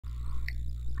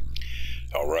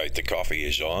All right, the coffee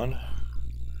is on.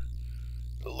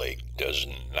 The lake does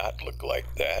not look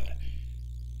like that.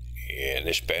 And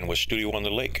this Ben with Studio on the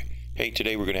Lake. Hey,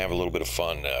 today we're going to have a little bit of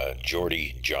fun.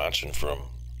 Jordy Johnson from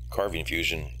Carving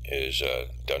Fusion has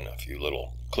done a few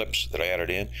little clips that I added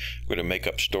in. We're going to make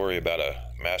up a story about a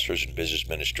master's in business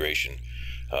administration,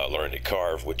 learning to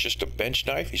carve with just a bench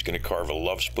knife. He's going to carve a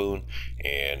love spoon,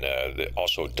 and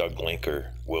also Doug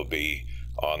Linker will be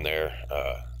on there.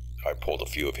 I pulled a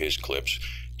few of his clips.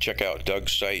 Check out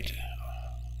Doug's site.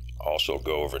 Also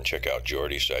go over and check out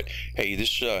Jordy's site. Hey,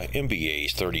 this MBA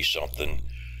is 30-something.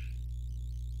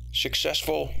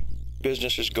 Successful.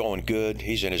 Business is going good.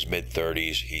 He's in his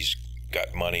mid-30s. He's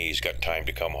got money. He's got time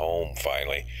to come home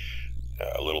finally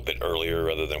a little bit earlier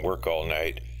rather than work all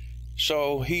night.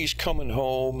 So he's coming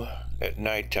home at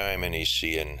nighttime and he's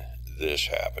seeing this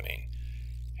happening.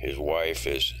 His wife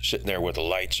is sitting there with the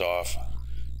lights off.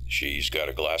 She's got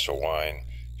a glass of wine.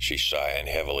 She's sighing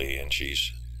heavily and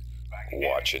she's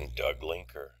watching Doug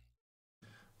Linker.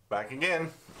 Back again.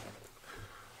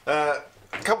 A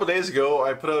couple days ago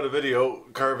I put out a video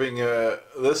carving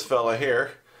this fella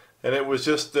here, and it was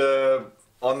just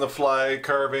on the fly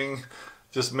carving,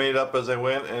 just made up as I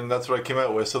went, and that's what I came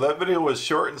out with. So that video was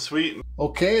short and sweet.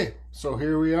 Okay, so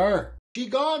here we are. She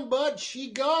gone, bud,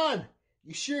 she gone.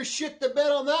 You sure shit the bed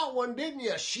on that one, didn't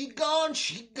you? She gone,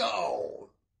 she gone.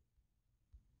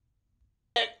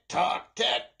 Tick-tock,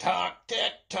 tick-tock,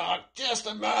 tick-tock. Just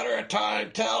a matter of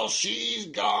time till she's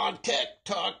gone.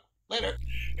 Tick-tock. Later.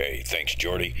 Hey, thanks,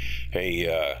 Jordy. Hey,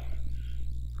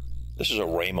 this is a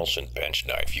Ramelson bench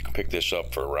knife. You can pick this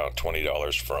up for around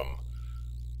 $20 from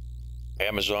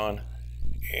Amazon.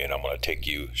 And I'm going to take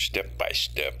you step by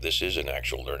step. This is an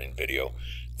actual learning video.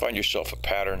 Find yourself a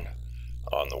pattern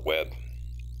on the web.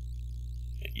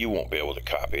 You won't be able to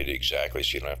copy it exactly,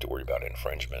 so you don't have to worry about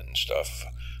infringement and stuff.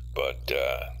 But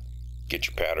get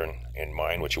your pattern in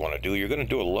mind, what you want to do. You're going to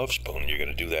do a love spoon. You're going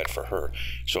to do that for her.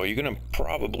 So you're going to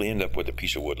probably end up with a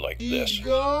piece of wood like this. She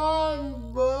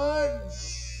gone, bud.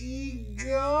 She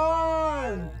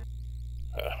gone.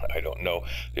 I don't know.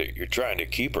 You're trying to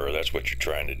keep her. That's what you're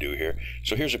trying to do here.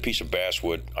 So here's a piece of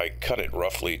basswood. I cut it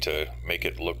roughly to make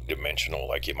it look dimensional,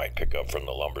 like you might pick up from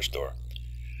the lumber store.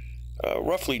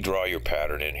 Roughly draw your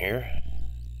pattern in here.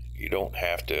 You don't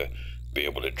have to be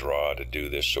able to draw to do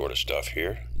this sort of stuff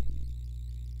here.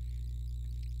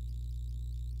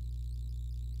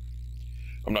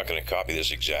 I'm not going to copy this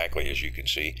exactly, as you can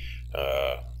see.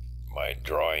 My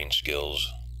drawing skills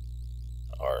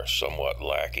are somewhat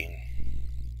lacking.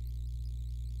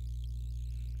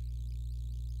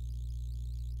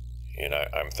 And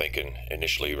I'm thinking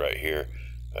initially right here,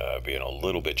 being a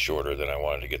little bit shorter than I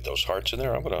wanted to get those hearts in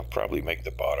there, I'm going to probably make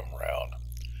the bottom round.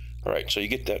 All right, so you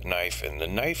get that knife, and the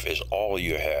knife is all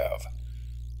you have.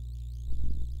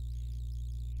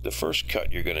 The first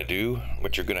cut you're going to do,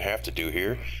 what you're going to have to do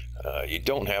here, you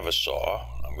don't have a saw,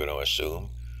 I'm going to assume,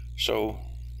 so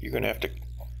you're going to have to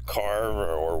carve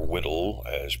or whittle,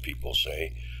 as people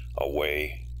say,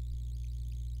 away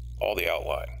all the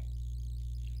outline.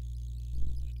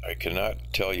 I cannot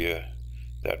tell you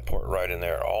that part right in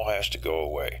there all has to go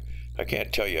away. I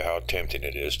can't tell you how tempting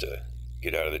it is to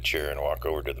get out of the chair and walk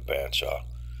over to the bandsaw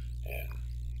and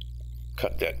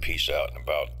cut that piece out in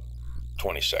about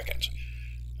 20 seconds.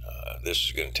 This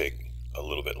is going to take a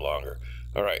little bit longer.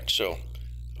 All right, so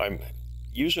I'm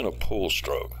using a pull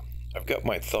stroke. I've got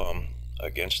my thumb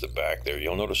against the back there.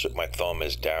 You'll notice that my thumb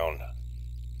is down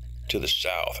to the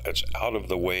south. It's out of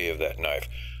the way of that knife,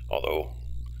 although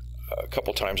a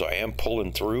couple times I am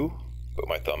pulling through, but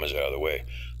my thumb is out of the way.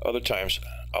 Other times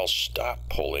I'll stop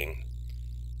pulling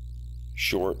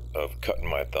short of cutting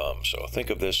my thumb. So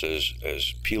think of this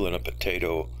as peeling a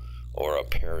potato or a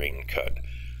paring cut.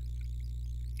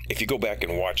 If you go back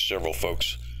and watch several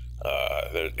folks,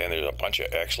 and there's a bunch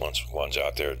of excellent ones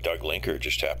out there. Doug Linker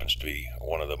just happens to be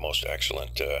one of the most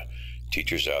excellent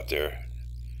teachers out there,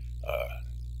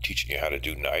 teaching you how to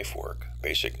do knife work,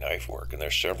 basic knife work, and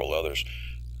there's several others.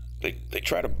 They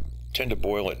tend to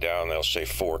boil it down. They'll say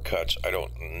 4 cuts. I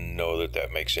don't know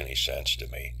that makes any sense to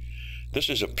me. This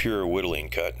is a pure whittling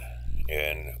cut,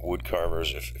 and wood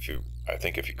carvers, I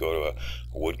think if you go to a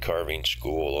wood carving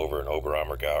school over in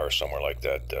Oberammergau or somewhere like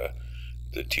that,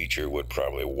 the teacher would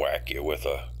probably whack you with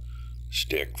a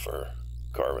stick for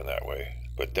carving that way.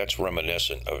 But that's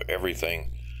reminiscent of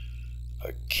everything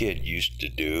a kid used to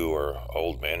do, or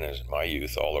old men in my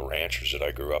youth. All the ranchers that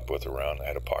I grew up with around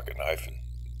had a pocket knife, and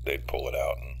they'd pull it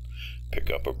out and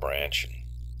pick up a branch and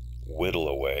whittle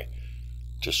away.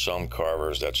 To some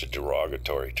carvers, that's a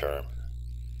derogatory term,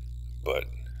 but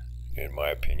in my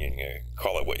opinion,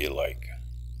 call it what you like.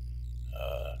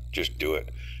 just do it.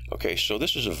 Okay, so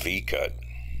this is a V cut,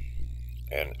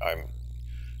 and I'm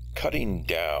cutting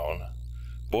down.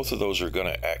 Both of those are going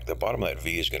to act, the bottom of that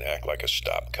V is going to act like a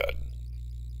stop cut.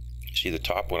 See the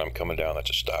top when I'm coming down, that's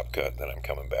a stop cut, then I'm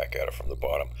coming back at it from the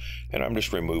bottom, and I'm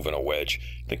just removing a wedge.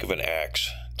 Think of an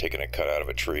axe, taking a cut out of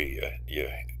a tree. You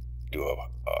do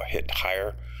a hit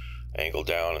higher, angle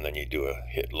down, and then you do a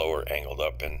hit lower, angled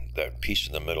up, and that piece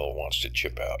in the middle wants to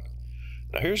chip out.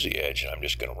 Now here's the edge, and I'm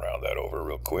just going to round that over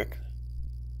real quick.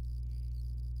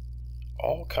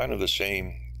 All kind of the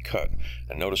same cut.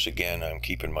 And notice again, I'm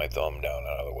keeping my thumb down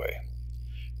out of the way.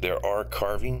 There are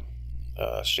carving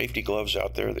safety gloves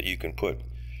out there that you can put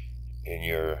in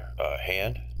your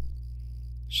hand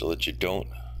so that you don't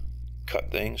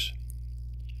cut things.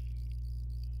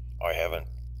 I haven't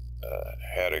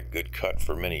had a good cut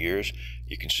for many years.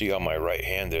 You can see on my right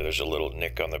hand there's a little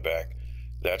nick on the back.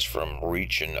 That's from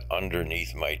reaching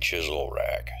underneath my chisel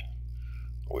rack,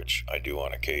 which I do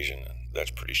on occasion.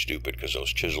 That's pretty stupid because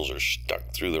those chisels are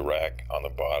stuck through the rack on the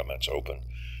bottom. It's open,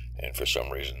 and for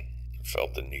some reason I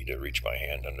felt the need to reach my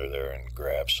hand under there and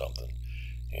grab something,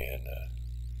 and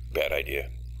bad idea.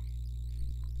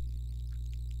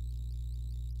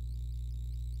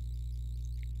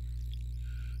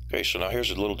 Okay, so now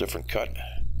here's a little different cut.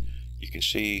 You can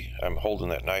see I'm holding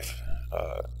that knife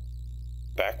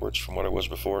backwards from what it was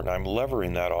before, and I'm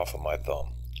levering that off of my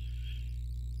thumb,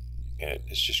 and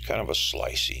it's just kind of a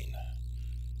slicing.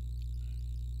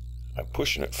 I'm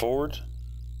pushing it forward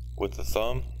with the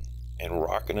thumb and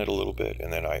rocking it a little bit,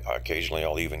 and then occasionally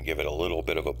I'll even give it a little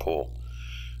bit of a pull.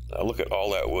 Now look at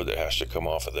all that wood that has to come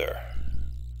off of there.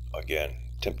 Again,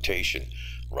 temptation,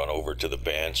 run over to the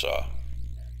bandsaw.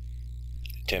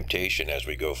 Temptation as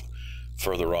we go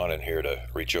further on in here to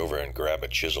reach over and grab a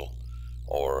chisel,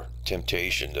 or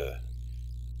temptation to,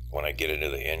 when I get into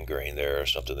the end grain there, or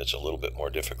something that's a little bit more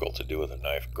difficult to do with a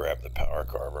knife, grab the power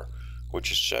carver,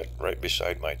 which is set right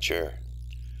beside my chair.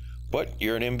 But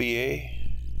you're an MBA,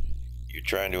 you're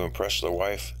trying to impress the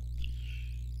wife.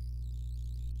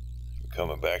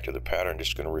 Coming back to the pattern,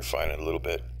 just going to refine it a little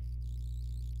bit.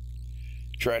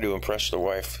 Trying to impress the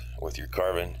wife with your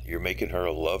carving, you're making her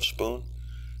a love spoon.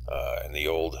 In the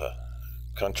old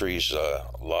countries, a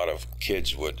lot of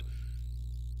kids would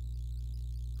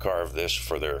carve this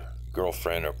for their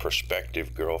girlfriend or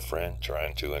prospective girlfriend,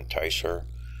 trying to entice her.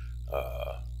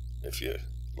 If you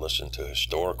listen to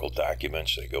historical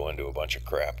documents, they go into a bunch of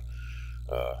crap,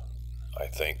 I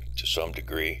think, to some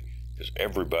degree, because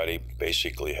everybody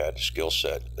basically had a skill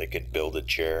set. They could build a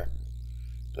chair,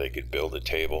 they could build a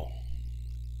table.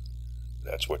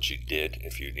 That's what you did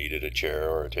if you needed a chair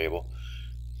or a table.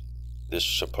 This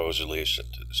supposedly, is,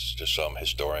 to some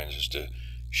historians, is to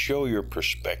show your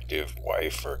prospective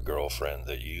wife or girlfriend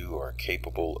that you are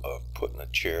capable of putting a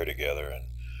chair together and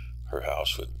her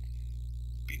house would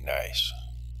be nice.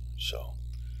 So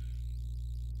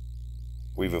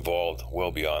we've evolved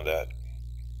well beyond that.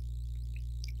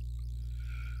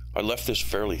 I left this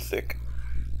fairly thick.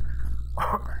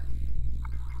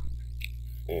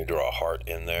 You draw a heart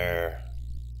in there.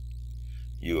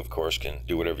 You, of course, can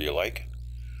do whatever you like.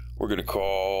 We're going to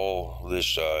call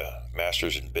this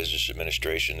Master's in Business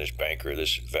Administration, this banker,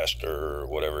 this investor, or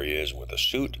whatever he is with a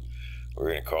suit,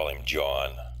 we're going to call him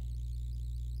John.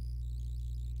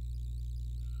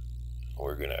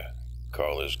 We're going to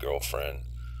call his girlfriend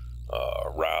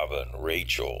Robin,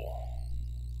 Rachel,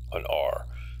 an R,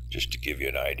 just to give you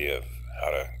an idea of how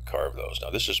to carve those.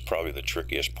 Now, this is probably the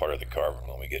trickiest part of the carving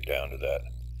when we get down to that.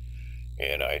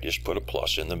 And I just put a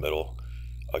plus in the middle.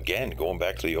 Again, going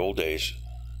back to the old days,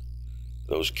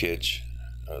 those kids,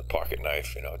 pocket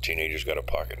knife, teenager's got a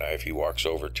pocket knife. He walks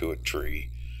over to a tree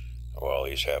while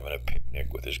he's having a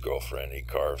picnic with his girlfriend. He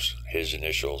carves his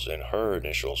initials and her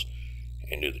initials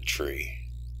into the tree.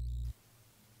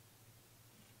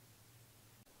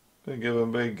 Gonna give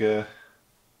him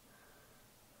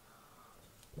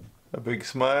a big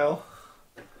smile.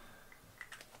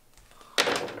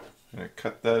 Gonna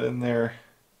cut that in there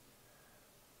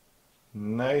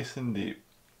nice and deep.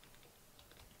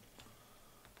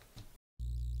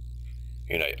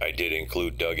 And I did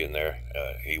include Doug in there.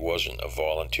 He wasn't a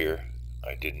volunteer.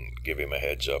 I didn't give him a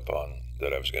heads up on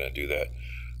that I was going to do that.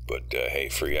 But hey,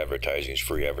 free advertising is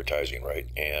free advertising, right?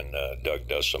 And Doug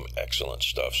does some excellent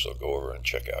stuff, so go over and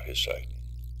check out his site.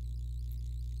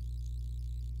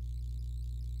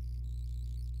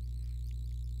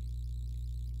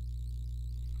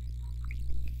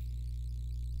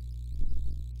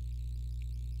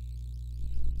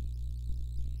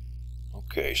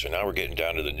 Okay, so now we're getting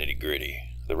down to the nitty-gritty.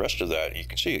 The rest of that, you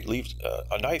can see it leaves,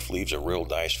 a knife leaves a real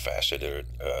nice faceted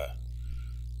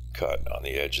cut on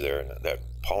the edge there, and that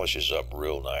polishes up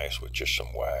real nice with just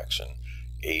some wax and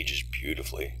ages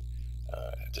beautifully.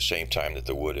 At the same time that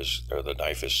the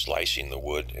knife is slicing the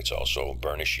wood, it's also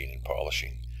burnishing and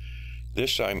polishing.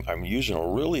 This I'm using a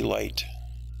really light,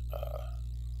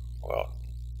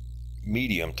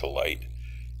 medium to light,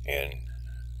 and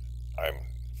I'm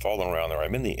following around there.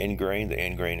 I'm in the end grain. The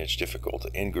end grain is difficult.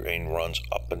 The end grain runs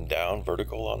up and down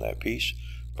vertical on that piece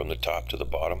from the top to the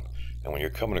bottom. And when you're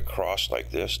coming across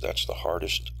like this, that's the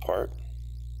hardest part.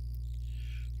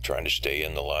 Trying to stay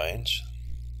in the lines.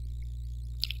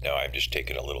 Now I'm just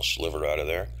taking a little sliver out of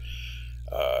there.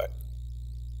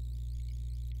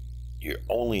 You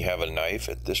only have a knife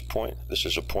at this point. This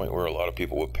is a point where a lot of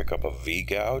people would pick up a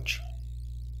V-gouge.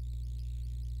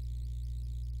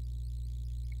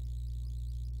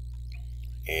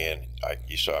 And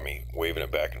you saw me waving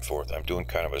it back and forth. I'm doing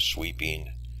kind of a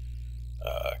sweeping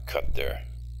cut there.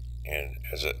 And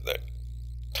as that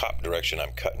top direction,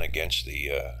 I'm cutting against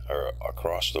or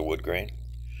across the wood grain.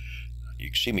 You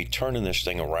can see me turning this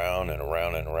thing around and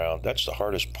around and around. That's the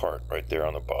hardest part right there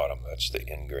on the bottom. That's the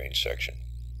end grain section.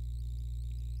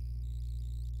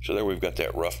 So there we've got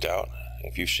that roughed out.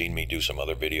 If you've seen me do some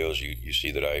other videos, you see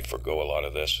that I forgo a lot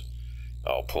of this.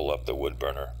 I'll pull up the wood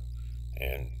burner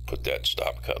and put that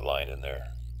stop cut line in there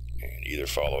and either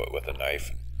follow it with a knife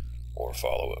or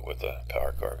follow it with a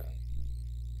power carbon.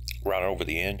 Round over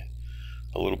the end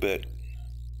a little bit.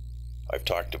 I've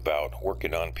talked about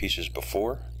working on pieces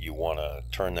before. You want to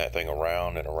turn that thing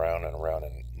around and around and around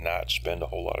and not spend a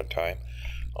whole lot of time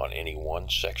on any one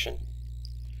section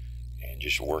and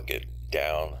just work it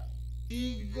down.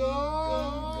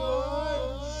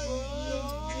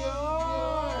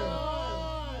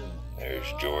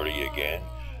 There's Jordy again.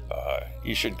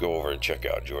 You should go over and check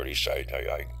out Jordy's site.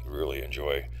 I really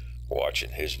enjoy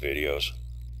watching his videos.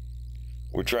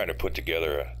 We're trying to put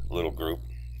together a little group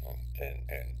and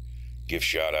give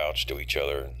shout outs to each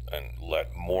other and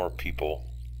let more people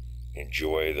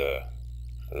enjoy the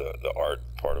art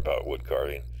part about wood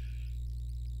carving.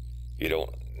 You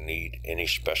don't need any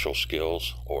special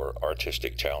skills or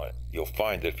artistic talent. You'll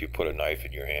find that if you put a knife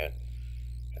in your hand,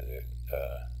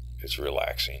 it's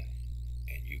relaxing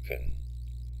and you can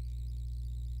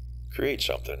create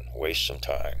something, waste some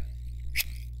time.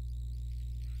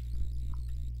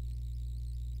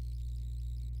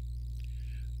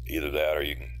 Either that or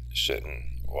you can sit and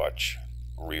watch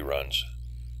reruns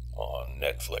on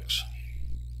Netflix.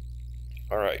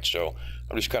 All right, so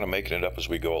I'm just kind of making it up as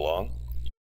we go along.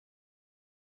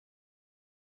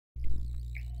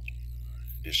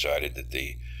 Decided that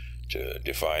to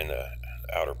define the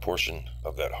outer portion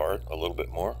of that heart a little bit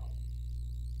more.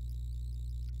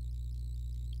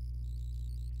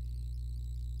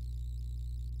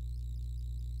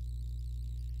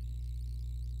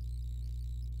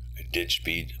 I did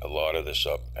speed a lot of this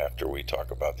up after we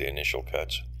talk about the initial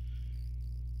cuts.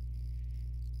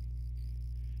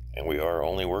 And we are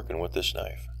only working with this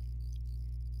knife.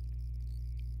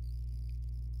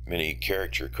 Many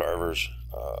caricature carvers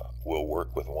will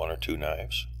work with one or two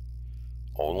knives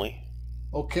only.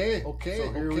 Okay, so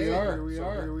here we are.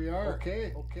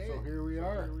 Okay, so here we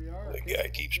are. The guy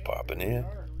keeps popping in.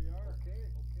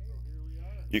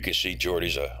 You can see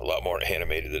Jordy's a lot more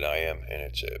animated than I am,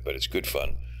 and but it's good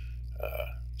fun.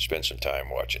 Spend some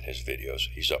time watching his videos.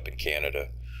 He's up in Canada.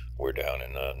 We're down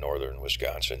in northern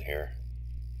Wisconsin here.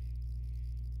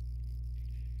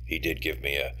 He did give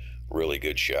me a really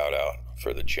good shout out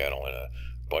for the channel, and a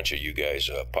bunch of you guys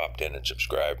popped in and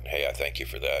subscribed. Hey, I thank you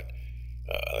for that.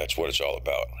 That's what it's all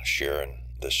about, sharing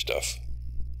this stuff.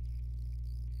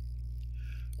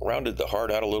 Rounded the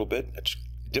heart out a little bit. It's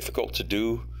difficult to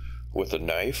do with a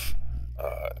knife.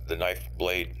 The knife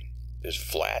blade is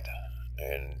flat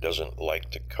and doesn't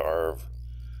like to carve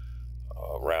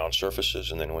round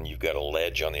surfaces, and then when you've got a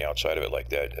ledge on the outside of it like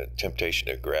that, the temptation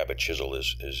to grab a chisel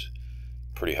is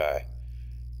pretty high.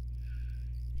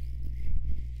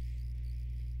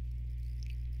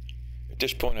 At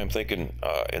this point, I'm thinking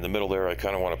in the middle there, I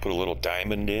kind of want to put a little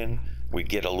diamond in. We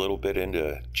get a little bit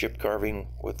into chip carving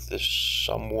with this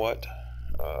somewhat,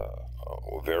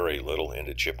 very little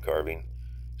into chip carving.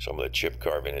 Some of the chip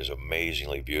carving is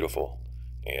amazingly beautiful,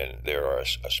 and there are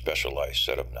a specialized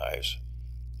set of knives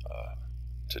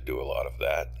to do a lot of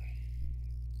that.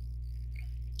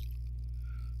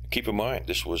 Keep in mind,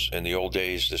 this was in the old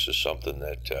days. This is something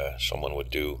that someone would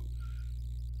do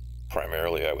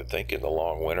primarily, I would think, in the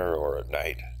long winter or at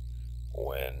night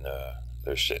when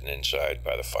they're sitting inside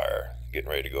by the fire, getting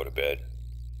ready to go to bed,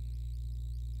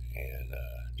 and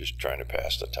just trying to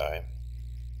pass the time.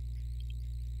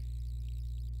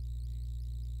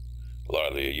 A lot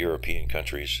of the European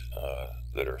countries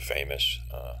that are famous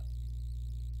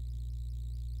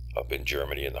up in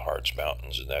Germany in the Harz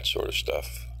Mountains and that sort of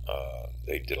stuff.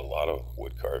 They did a lot of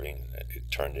wood carving.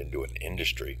 It turned into an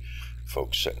industry.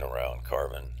 Folks sitting around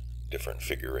carving different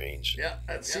figurines. Yeah,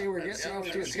 let's see, we're getting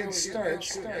off to a good start.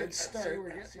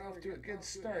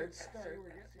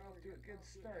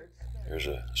 Here's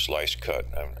a slice cut.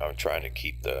 I'm trying to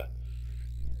keep the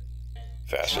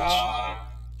facets.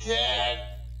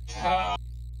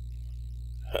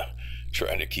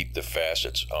 Trying to keep the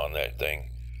facets on that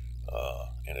thing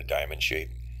in a diamond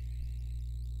shape.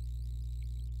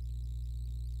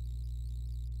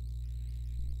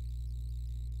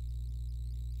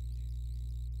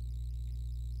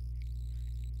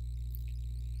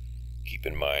 Keep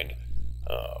in mind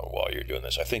while you're doing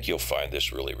this, I think you'll find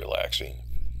this really relaxing.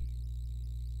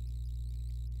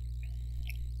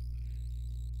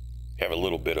 Have a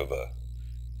little bit of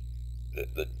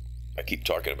I keep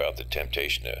talking about the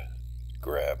temptation to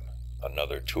grab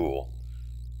another tool.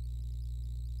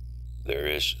 There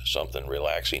is something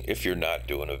relaxing if you're not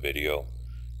doing a video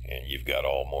and you've got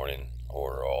all morning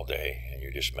or all day and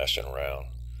you're just messing around,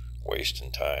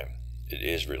 wasting time. It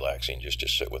is relaxing just to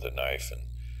sit with a knife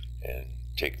and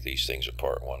take these things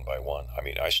apart one by one. I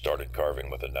mean, I started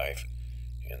carving with a knife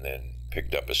and then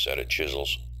picked up a set of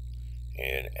chisels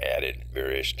and added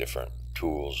various different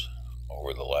tools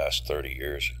over the last 30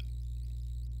 years.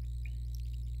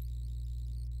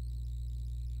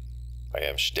 I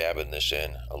am stabbing this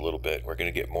in a little bit. We're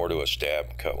going to get more to a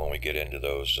stab cut when we get into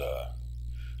those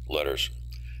letters.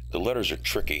 The letters are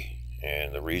tricky,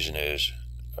 and the reason is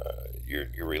you're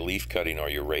relief cutting, or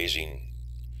you're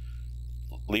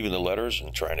leaving the letters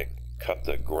and trying to cut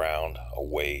the ground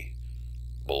away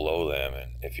below them.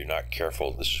 And if you're not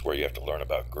careful, this is where you have to learn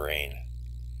about grain.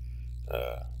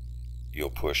 You'll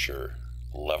push your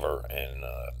lever and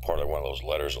part of one of those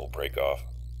letters will break off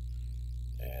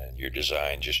and your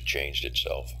design just changed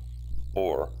itself.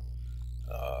 Or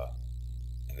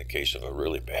in the case of a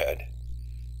really bad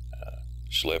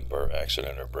slip or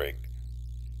accident or break,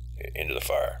 into the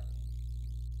fire.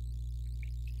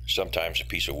 Sometimes a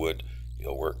piece of wood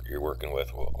you're working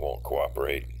with won't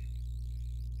cooperate,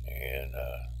 and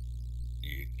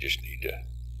you just need to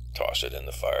toss it in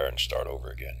the fire and start over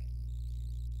again.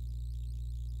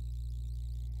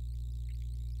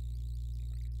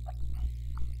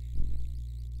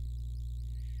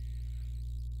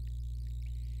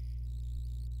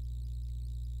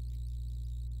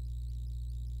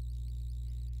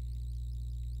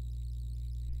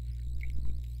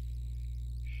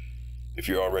 If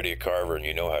you're already a carver and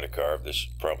you know how to carve, this is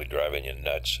probably driving you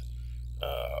nuts,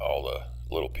 all the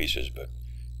little pieces, but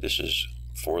this is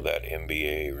for that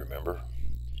MBA, remember?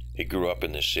 He grew up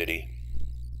in the city.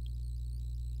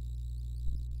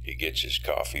 He gets his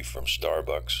coffee from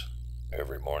Starbucks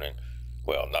every morning.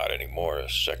 Well, not anymore. A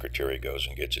secretary goes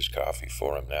and gets his coffee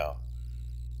for him now.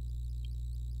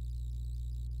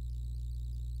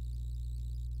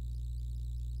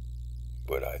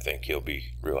 But I think he'll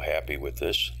be real happy with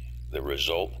this. The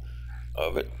result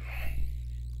of it.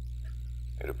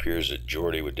 It appears that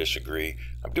Jordy would disagree.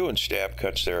 I'm doing stab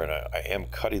cuts there, and I am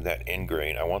cutting that end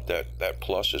grain. I want that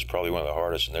plus is probably one of the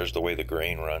hardest, and there's the way the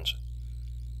grain runs.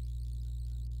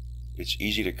 It's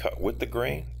easy to cut with the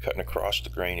grain. Cutting across the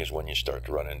grain is when you start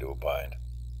to run into a bind.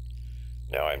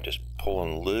 Now I'm just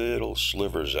pulling little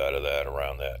slivers out of that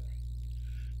around that.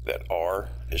 That R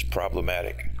is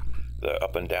problematic. The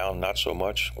up and down, not so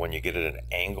much. When you get at an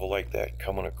angle like that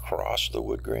coming across the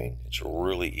wood grain, it's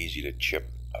really easy to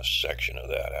chip a section of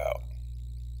that out.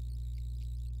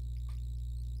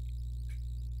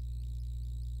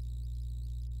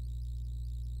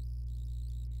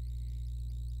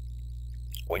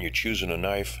 When you're choosing a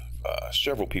knife,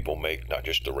 several people make not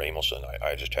just the Ramelson.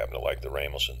 I just happen to like the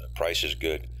Ramelson. The price is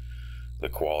good. The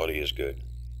quality is good.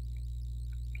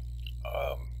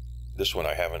 This one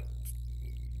I haven't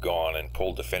gone and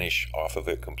pulled the finish off of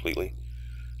it completely.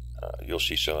 You'll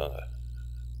see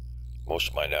most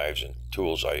of my knives and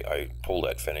tools, I pull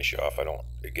that finish off.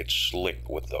 It gets slick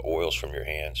with the oils from your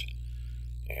hands,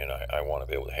 and I want to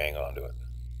be able to hang on to it.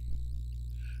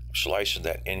 I'm slicing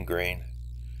that end grain,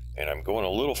 and I'm going a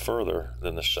little further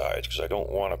than the sides because I don't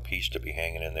want a piece to be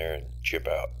hanging in there and chip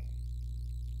out.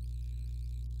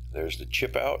 There's the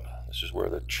chip out. This is where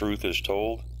the truth is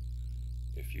told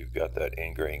if you've got that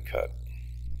end grain cut.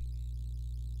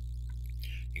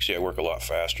 You can see I work a lot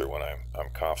faster when I'm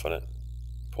confident,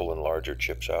 pulling larger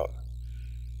chips out.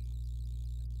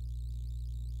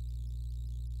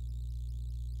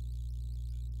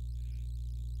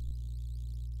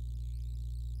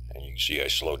 And you can see I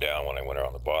slow down when I went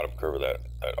around the bottom curve of that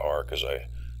R because I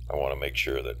want to make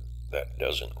sure that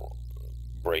doesn't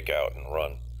break out and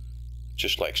run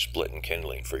just like splitting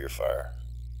kindling for your fire.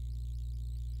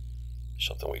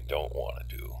 Something we don't want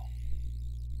to do.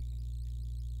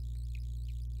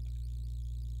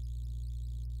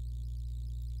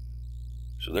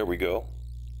 So there we go.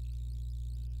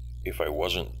 If I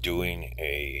wasn't doing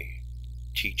a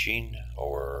teaching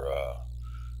or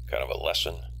kind of a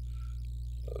lesson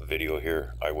video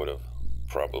here, I would have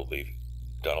probably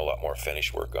done a lot more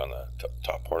finish work on the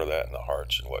top part of that and the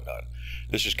hearts and whatnot.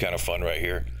 This is kind of fun right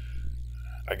here.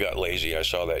 I got lazy. I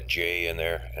saw that J in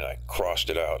there and I crossed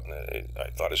it out, and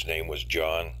I thought his name was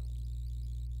John,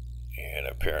 and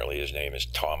apparently his name is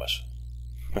Thomas.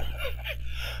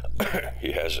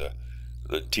 He has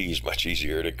the T is much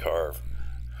easier to carve.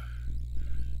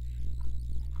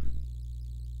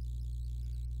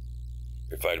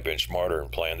 If I'd been smarter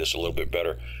and planned this a little bit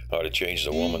better, I'd have changed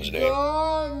the woman's name.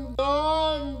 Don.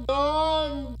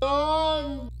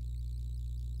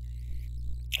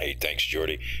 Hey, thanks,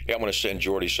 Jordy. Hey, I'm going to send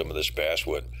Jordy some of this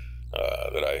basswood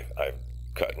that I've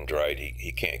cut and dried.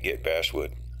 He can't get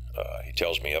basswood. He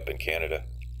tells me up in Canada.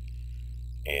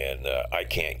 And I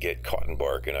can't get cotton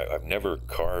bark, and I've never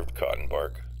carved cotton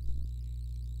bark.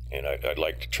 And I'd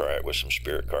like to try it with some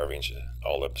spirit carvings,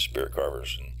 all up the spirit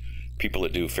carvers and people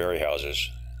that do fairy houses.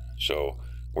 So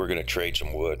we're going to trade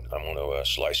some wood. I'm going to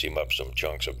slice him up some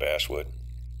chunks of basswood,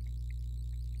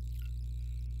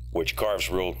 which carves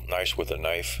real nice with a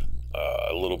knife.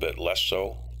 A little bit less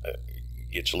so. It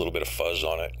gets a little bit of fuzz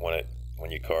on it when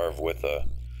you carve with a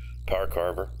power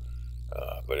carver,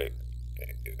 but it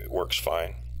works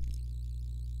fine.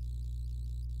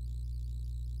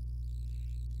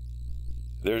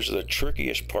 There's the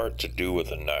trickiest part to do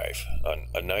with a knife.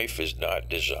 A knife is not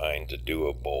designed to do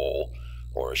a bowl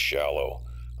or a shallow.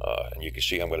 And you can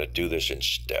see I'm going to do this in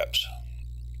steps.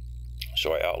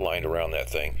 So I outlined around that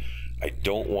thing. I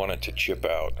don't want it to chip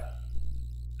out.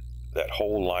 That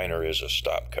whole liner is a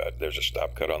stop cut. There's a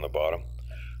stop cut on the bottom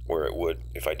where it would,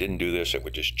 if I didn't do this, it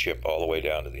would just chip all the way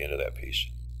down to the end of that piece.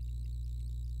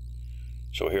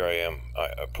 So here I am.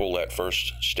 I pull that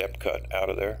first step cut out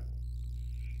of there,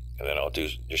 and then I'll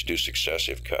just do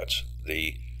successive cuts.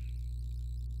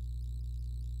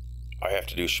 I have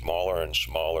to do smaller and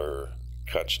smaller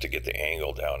cuts to get the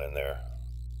angle down in there.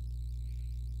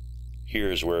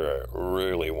 Here's where I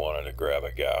really wanted to grab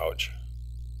a gouge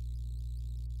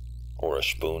or a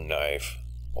spoon knife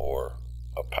or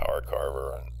a power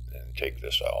carver and take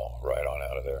this all right on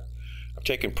out of there. I'm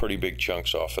taking pretty big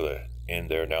chunks off of the end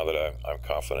there now that I'm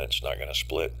confident it's not going to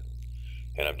split,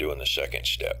 and I'm doing the second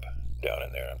step down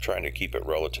in there. I'm trying to keep it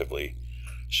relatively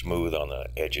smooth on the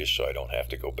edges so I don't have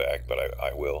to go back, but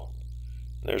I will.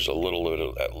 There's a little bit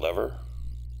of that lever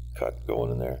cut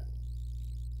going in there.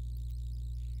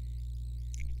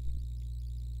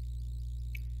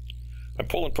 I'm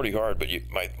pulling pretty hard, but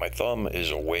my thumb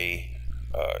is away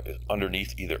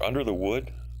underneath, either under the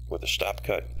wood with a stop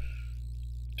cut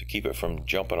to keep it from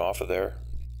jumping off of there.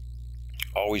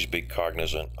 Always be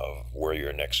cognizant of where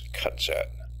your next cut's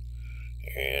at,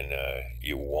 and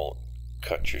you won't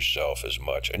cut yourself as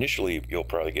much. Initially, you'll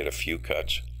probably get a few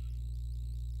cuts.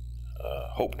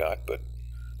 Hope not, but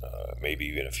maybe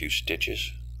even a few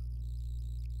stitches.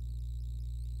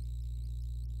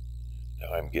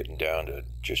 Now I'm getting down to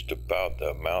just about the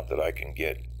amount that I can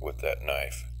get with that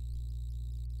knife.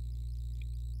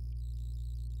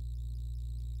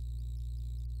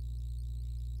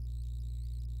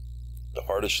 The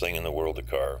hardest thing in the world to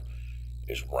carve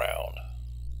is round.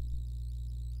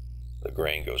 The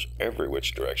grain goes every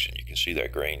which direction. You can see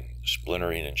that grain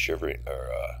splintering and shivering,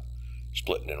 or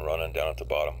splitting and running down at the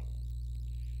bottom.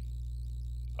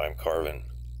 I'm carving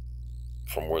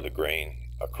from where the grain,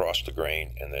 across the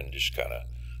grain, and then just kind of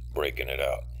breaking it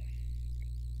out.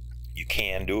 You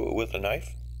can do it with a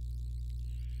knife.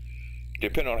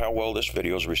 Depending on how well this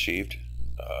video is received,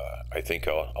 I think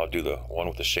I'll do the one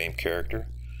with the same character.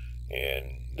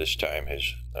 And this time,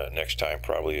 next time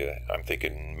probably, I'm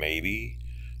thinking maybe,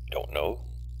 don't know,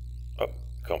 a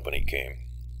company came.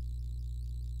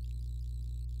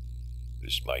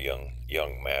 This is my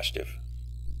young Mastiff.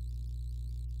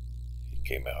 He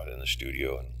came out in the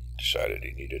studio and decided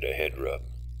he needed a head rub.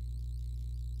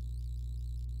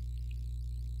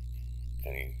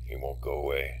 And he won't go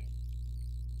away.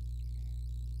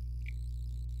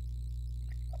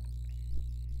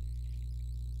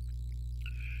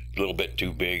 A little bit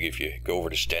too big. If you go over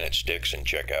to Stennett Sticks and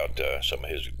check out some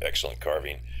of his excellent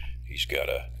carving, he's got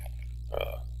a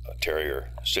terrier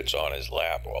sits on his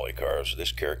lap while he carves.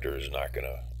 This character is not going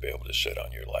to be able to sit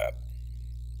on your lap.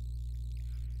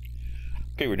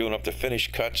 Okay, we're doing up the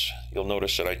finished cuts. You'll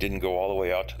notice that I didn't go all the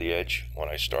way out to the edge when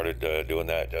I started doing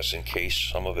that, just in case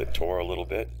some of it tore a little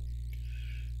bit.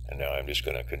 And now I'm just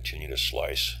going to continue to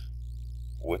slice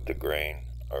with the grain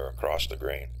or across the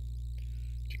grain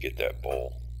to get that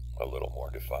bowl a little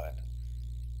more defined.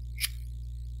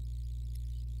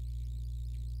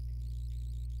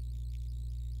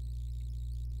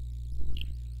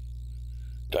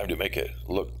 Time to make it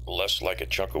look less like a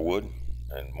chunk of wood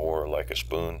and more like a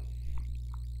spoon.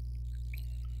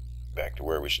 Back to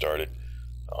where we started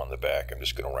on the back. I'm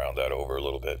just going to round that over a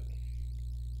little bit.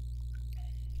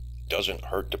 Doesn't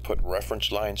hurt to put reference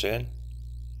lines in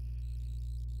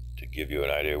to give you an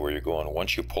idea where you're going.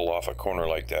 Once you pull off a corner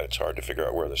like that, it's hard to figure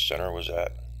out where the center was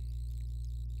at.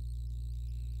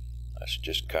 That's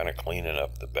just kind of cleaning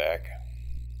up the back,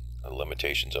 the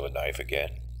limitations of a knife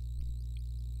again.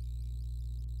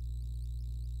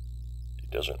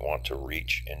 It doesn't want to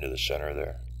reach into the center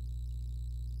there.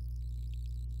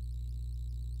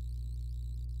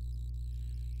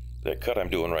 That cut I'm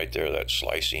doing right there, that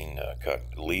slicing cut,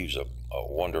 leaves a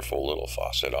wonderful little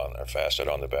facet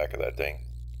on the back of that thing.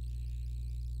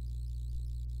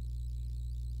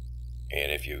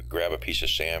 And if you grab a piece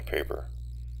of sandpaper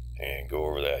and go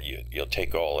over that, you'll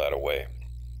take all that away.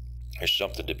 There's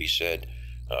something to be said.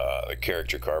 The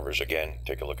character carvers, again,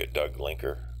 take a look at Doug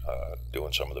Linker,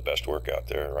 doing some of the best work out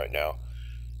there right now.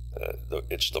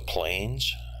 It's the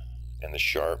planes and the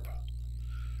sharp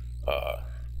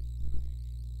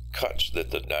cuts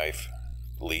that the knife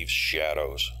leaves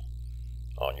shadows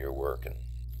on your work and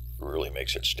really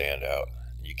makes it stand out.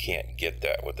 You can't get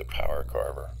that with the power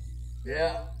carver.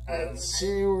 Yeah, I'd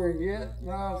say we're getting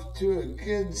off to a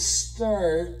good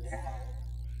start.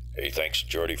 Hey, thanks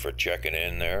Jordy for checking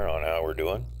in there on how we're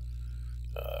doing.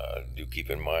 Do keep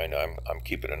in mind I'm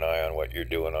keeping an eye on what you're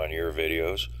doing on your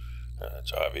videos.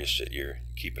 It's obvious that you're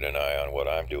keeping an eye on what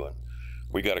I'm doing.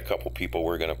 We got a couple people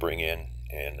we're going to bring in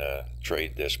and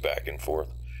trade this back and forth.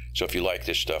 So if you like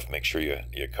this stuff, make sure you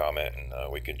comment, and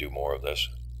we can do more of this.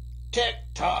 Tick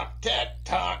tock,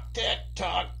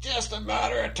 just a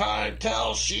matter of time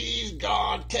till she's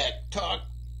gone. Tick tock.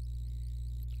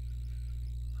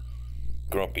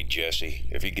 Grumpy Jesse,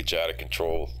 if he gets out of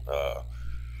control,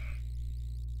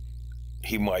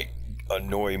 he might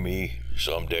annoy me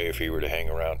someday if he were to hang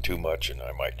around too much, and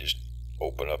I might just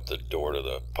open up the door to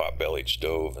the pot-bellied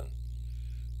stove and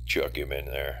chuck him in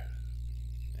there.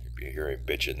 You hear him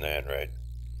bitching then, right?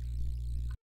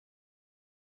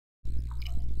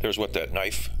 There's what that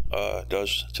knife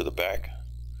does to the back.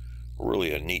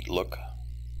 Really a neat look.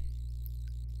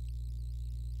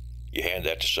 You hand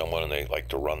that to someone and they like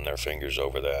to run their fingers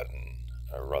over that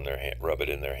and rub it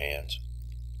in their hands.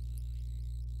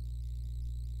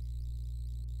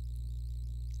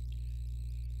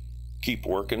 Keep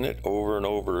working it over and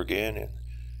over again. And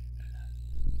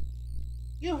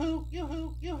Yoo-hoo,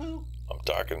 yoo-hoo, yoo-hoo. I'm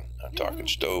talking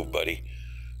stove, buddy.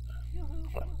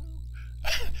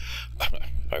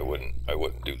 I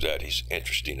wouldn't do that. He's an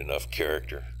interesting enough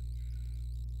character.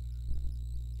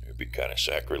 It'd be kind of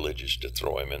sacrilegious to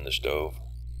throw him in the stove.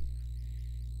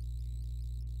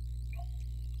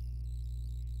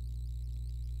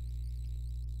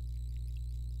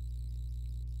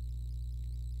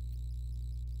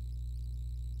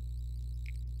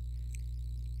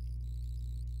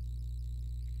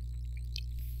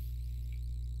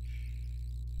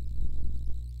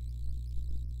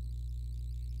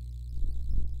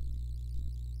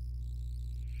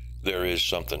 There is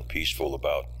something peaceful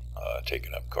about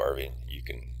taking up carving. You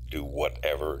can do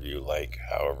whatever you like,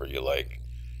 however you like,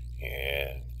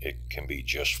 and it can be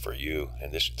just for you.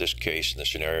 In this case, in the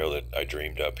scenario that I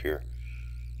dreamed up here,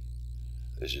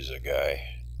 this is a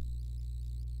guy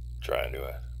trying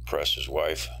to impress his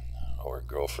wife or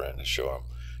girlfriend to show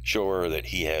her that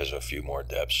he has a few more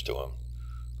depths to him.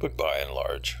 But by and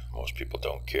large, most people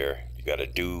don't care. You got to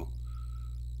do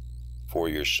for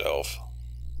yourself.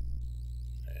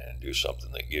 Do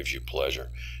something that gives you pleasure.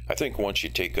 I think once you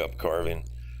take up carving,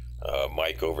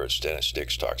 Mike over at Stennis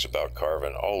Sticks talks about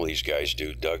carving. All these guys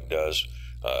do. Doug does.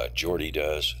 Jordy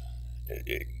does.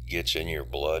 It gets in your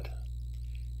blood,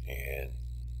 and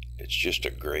it's just a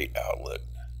great outlet.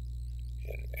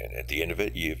 And at the end of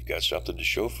it, you've got something to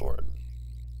show for it.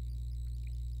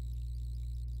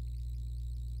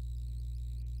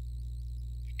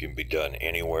 It can be done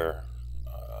anywhere.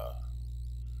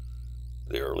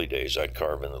 The early days, I'd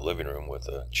carve in the living room with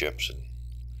chips, and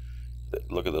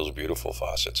look at those beautiful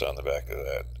faucets on the back of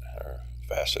that, or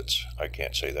facets. I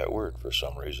can't say that word for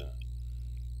some reason.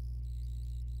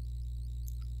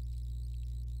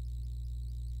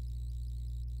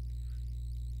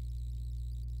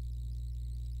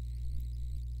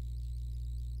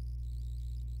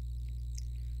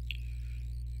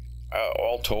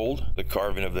 All told, the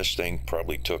carving of this thing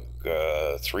probably took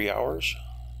 3 hours.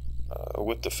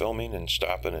 with the filming and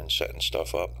stopping and setting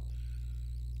stuff up,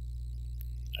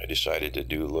 I decided to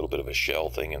do a little bit of a shell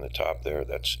thing in the top there.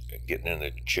 That's getting in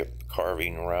the chip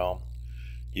carving realm.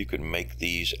 You can make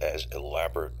these as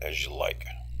elaborate as you like.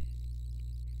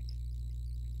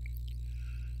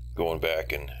 Going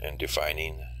back and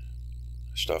defining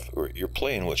stuff. You're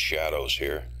playing with shadows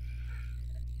here.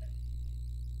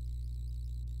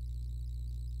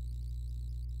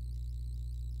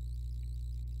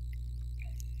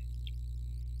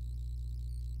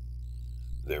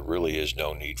 There really is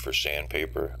no need for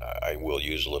sandpaper. I will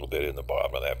use a little bit in the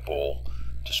bottom of that bowl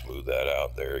to smooth that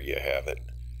out. There you have it.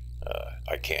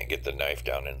 I can't get the knife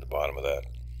down in the bottom of that.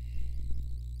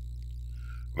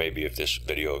 Maybe if this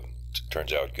video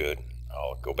turns out good,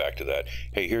 I'll go back to that.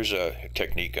 Hey, here's a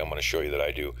technique I'm going to show you that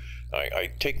I do.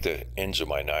 I take the ends of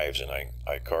my knives and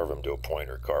I carve them to a point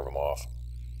or carve them off.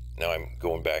 Now I'm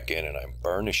going back in and I'm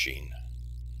burnishing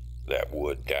that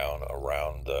wood down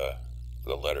around the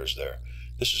letters there.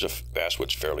 This is a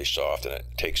basswood's fairly soft and it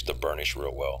takes the burnish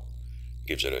real well.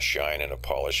 Gives it a shine and a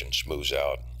polish and smooths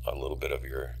out a little bit of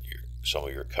some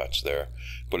of your cuts there.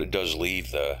 But it does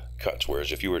leave the cuts,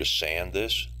 whereas if you were to sand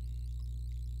this,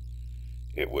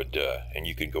 it would, and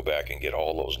you could go back and get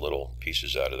all those little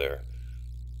pieces out of there.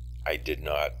 I did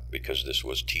not, because this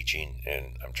was teaching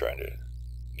and I'm trying to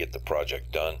get the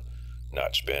project done,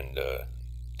 not spend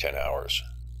 10 hours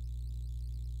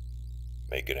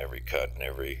making every cut and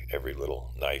every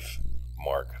little knife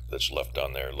mark that's left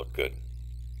on there look good.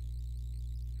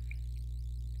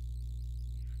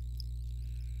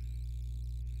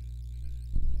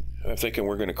 I'm thinking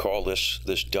we're going to call this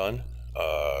done.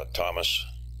 Thomas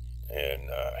and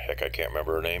heck, I can't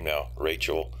remember her name now.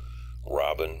 Rachel,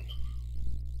 Robin.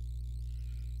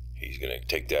 He's going to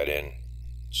take that in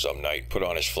some night, put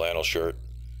on his flannel shirt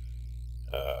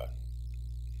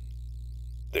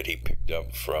that he picked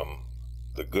up from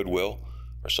the Goodwill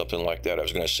or something like that. I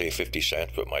was going to say 50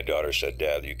 cents, but my daughter said,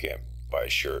 Dad, you can't buy a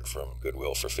shirt from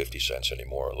Goodwill for 50 cents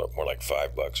anymore, more like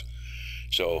 $5.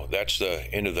 So that's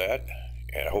the end of that,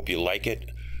 and I hope you like it.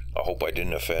 I hope I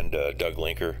didn't offend Doug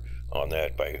Linker on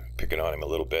that by picking on him a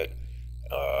little bit.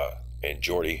 And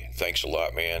Jordy, thanks a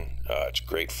lot, man. It's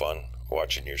great fun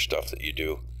watching your stuff that you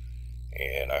do,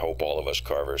 and I hope all of us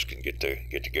carvers can get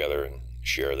together and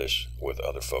share this with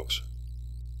other folks.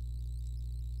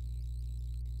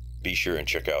 Be sure and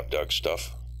check out Doug's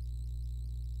stuff.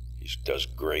 He does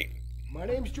great. My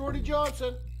name's Jordy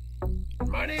Johnson.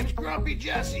 My name's Grumpy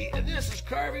Jesse, and this is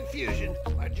Carving Fusion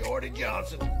by Jordy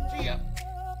Johnson. See ya.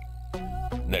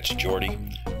 And that's Jordy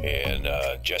and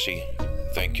Jesse.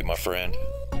 Thank you, my friend.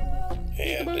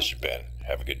 And this has been.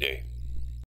 Have a good day.